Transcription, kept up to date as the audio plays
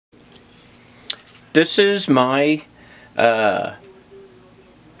This is my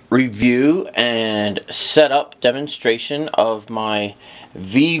review and setup demonstration of my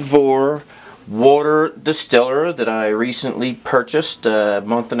VEVOR water distiller that I recently purchased a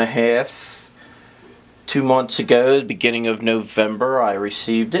month and a half, 2 months ago, the beginning of November. I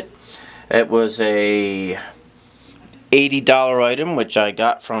received it. It was a $80 item which I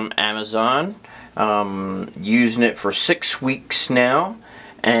got from Amazon. Using it for 6 weeks now,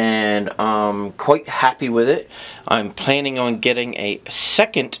 and I'm quite happy with it. I'm planning on getting a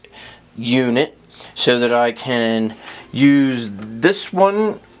second unit so that I can use this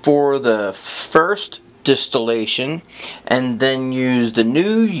one for the first distillation and then use the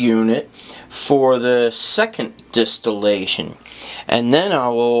new unit for the second distillation, and then I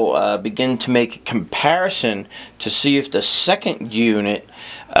will begin to make a comparison to see if the second unit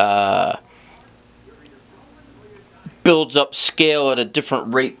builds up scale at a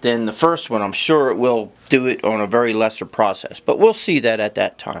different rate than the first one. I'm sure it will do it on a very lesser process, but we'll see that at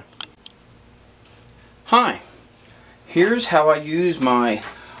that time. Hi, here's how I use my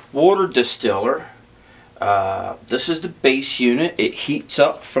water distiller. This is the base unit. It heats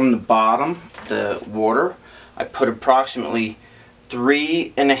up from the bottom, the water. I put approximately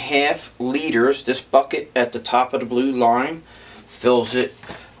 3.5 liters. This bucket at the top of the blue line fills it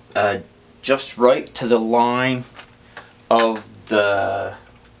just right to the line of the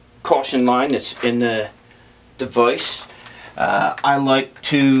caution line that's in the device. I like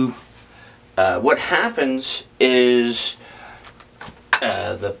to, what happens is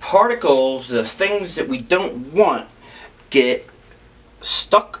the particles, the things that we don't want, get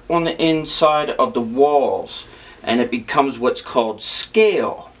stuck on the inside of the walls, and it becomes what's called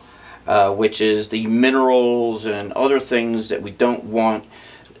scale, which is the minerals and other things that we don't want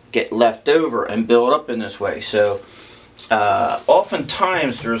get left over and build up in this way. So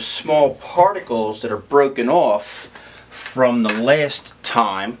oftentimes there's small particles that are broken off from the last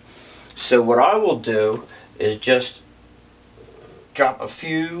time. So what I will do is just drop a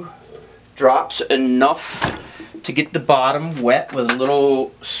few drops, enough to get the bottom wet with a little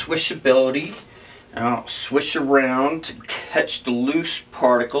swishability, and I'll swish around to catch the loose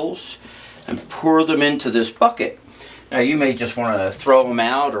particles and pour them into this bucket. Now you may just want to throw them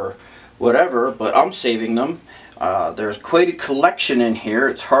out or whatever, but I'm saving them. There's quite a collection in here.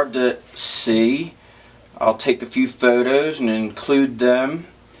 It's hard to see. I'll take a few photos and include them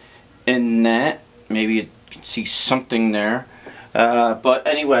in that. Maybe you can see something there. But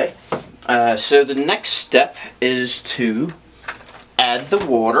anyway, so the next step is to add the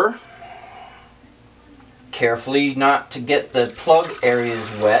water. Carefully not to get the plug areas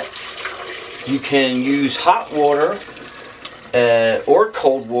wet. You can use hot water or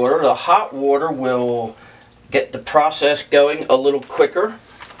cold water. The hot water will get the process going a little quicker.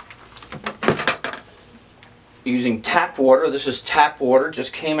 Using tap water, this is tap water,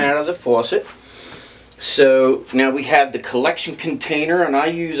 just came out of the faucet. So now we have the collection container, and I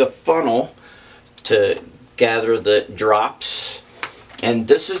use a funnel to gather the drops. And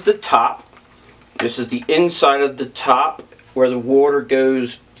this is the top. This is the inside of the top where the water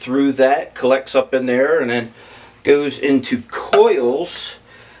goes through that, collects up in there, and then goes into coils.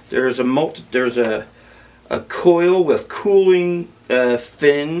 There's a coil with cooling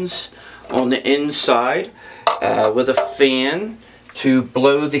fins on the inside with a fan to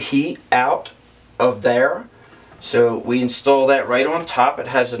blow the heat out of there. So we install that right on top. It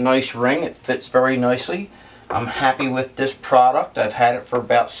has a nice ring. It fits very nicely. I'm happy with this product. I've had it for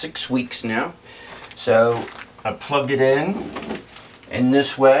about 6 weeks now. So I plug it in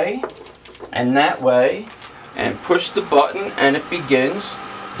this way and that way, and push the button, and it begins.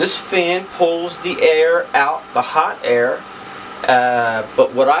 This fan pulls the air out, the hot air,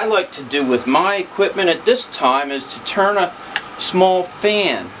 but what I like to do with my equipment at this time is to turn a small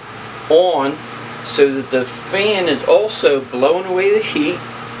fan on so that the fan is also blowing away the heat,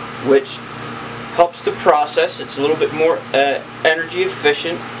 which helps the process. It's a little bit more energy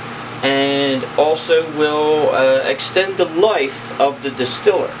efficient, and also will extend the life of the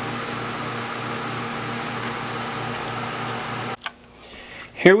distiller.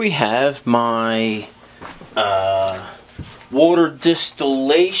 Here we have my water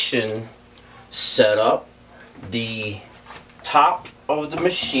distillation setup. The top of the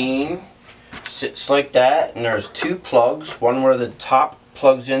machine sits like that, and there's 2 plugs, one where the top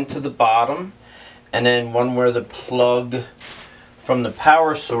plugs into the bottom, and then one where the plug from the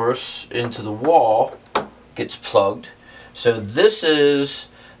power source into the wall gets plugged. So this is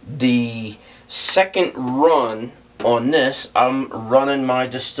the second run on this. I'm running my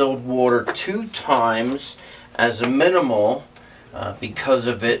distilled water 2 times as a minimal because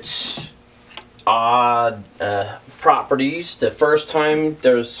of its odd properties. The first time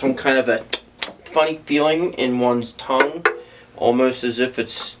there's some kind of a funny feeling in one's tongue, almost as if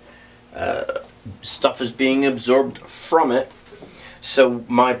it's stuff is being absorbed from it. So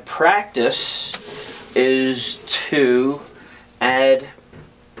my practice is to add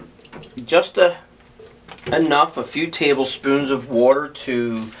just a few tablespoons of water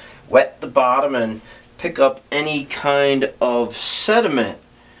to wet the bottom and pick up any kind of sediment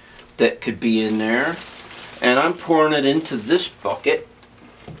that could be in there. And I'm pouring it into this bucket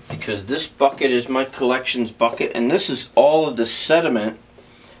because this bucket is my collections bucket, and this is all of the sediment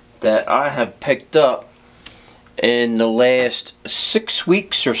that I have picked up in the last 6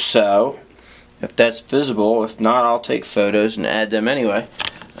 weeks or so, if that's visible. If not, I'll take photos and add them anyway.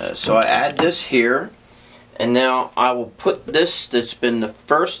 So I add this here, and now I will put this that's been the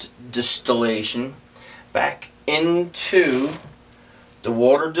first distillation back into the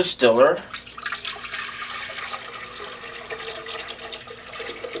water distiller.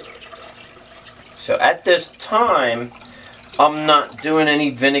 So at this time, I'm not doing any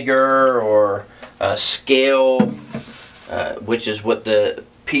vinegar or scale, which is what the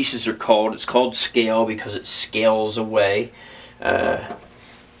pieces are called. It's called scale because it scales away.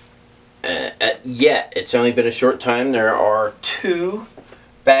 Yet, it's only been a short time. There are 2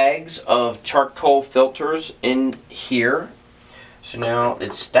 bags of charcoal filters in here. So now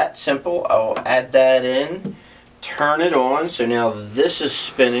it's that simple. I'll add that in, turn it on. So now this is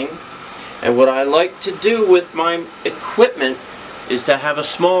spinning. And what I like to do with my equipment is to have a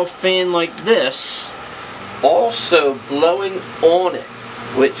small fan like this also blowing on it,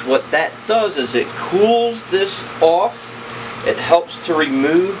 which what that does is it cools this off. It helps to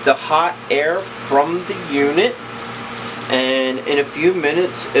remove the hot air from the unit, and in a few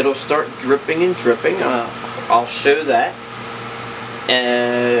minutes it'll start dripping and dripping. I'll show that.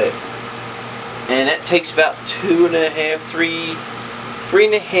 And it takes about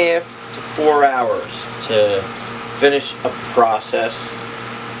 3.5 to 4 hours to finish a process,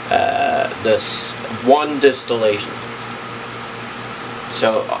 this one distillation.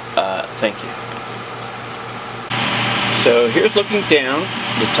 So thank you. So here's looking down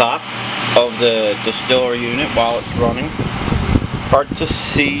the top of the distiller unit while it's running. Hard to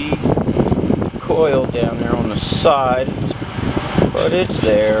see the coil down there on the side, but it's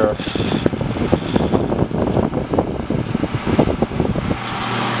there.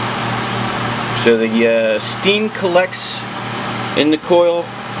 So the steam collects in the coil,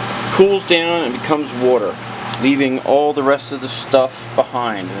 cools down, and becomes water, leaving all the rest of the stuff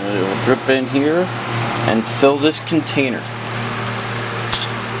behind. And it will drip in here and fill this container.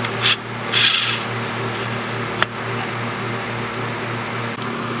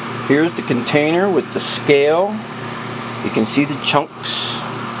 Here's the container with the scale. You can see the chunks.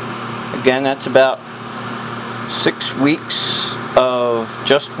 Again, that's about 6 weeks of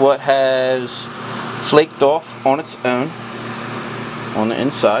just what has flaked off on its own on the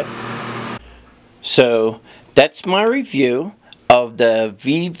inside. So that's my review of the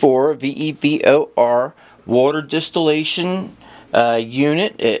VEVOR, VEVOR water distillation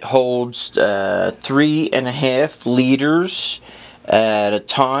unit. It holds 3.5 liters at a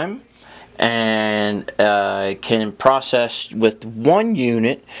time, and can process with one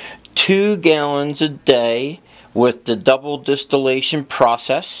unit 2 gallons a day with the double distillation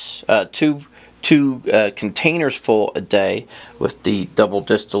process, two containers full a day with the double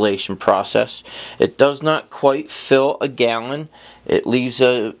distillation process. It does not quite fill a gallon. It leaves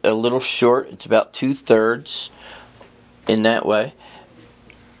a little short. It's about 2/3 in that way.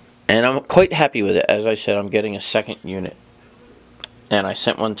 And I'm quite happy with it. As I said, I'm getting a second unit. And I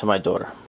sent one to my daughter.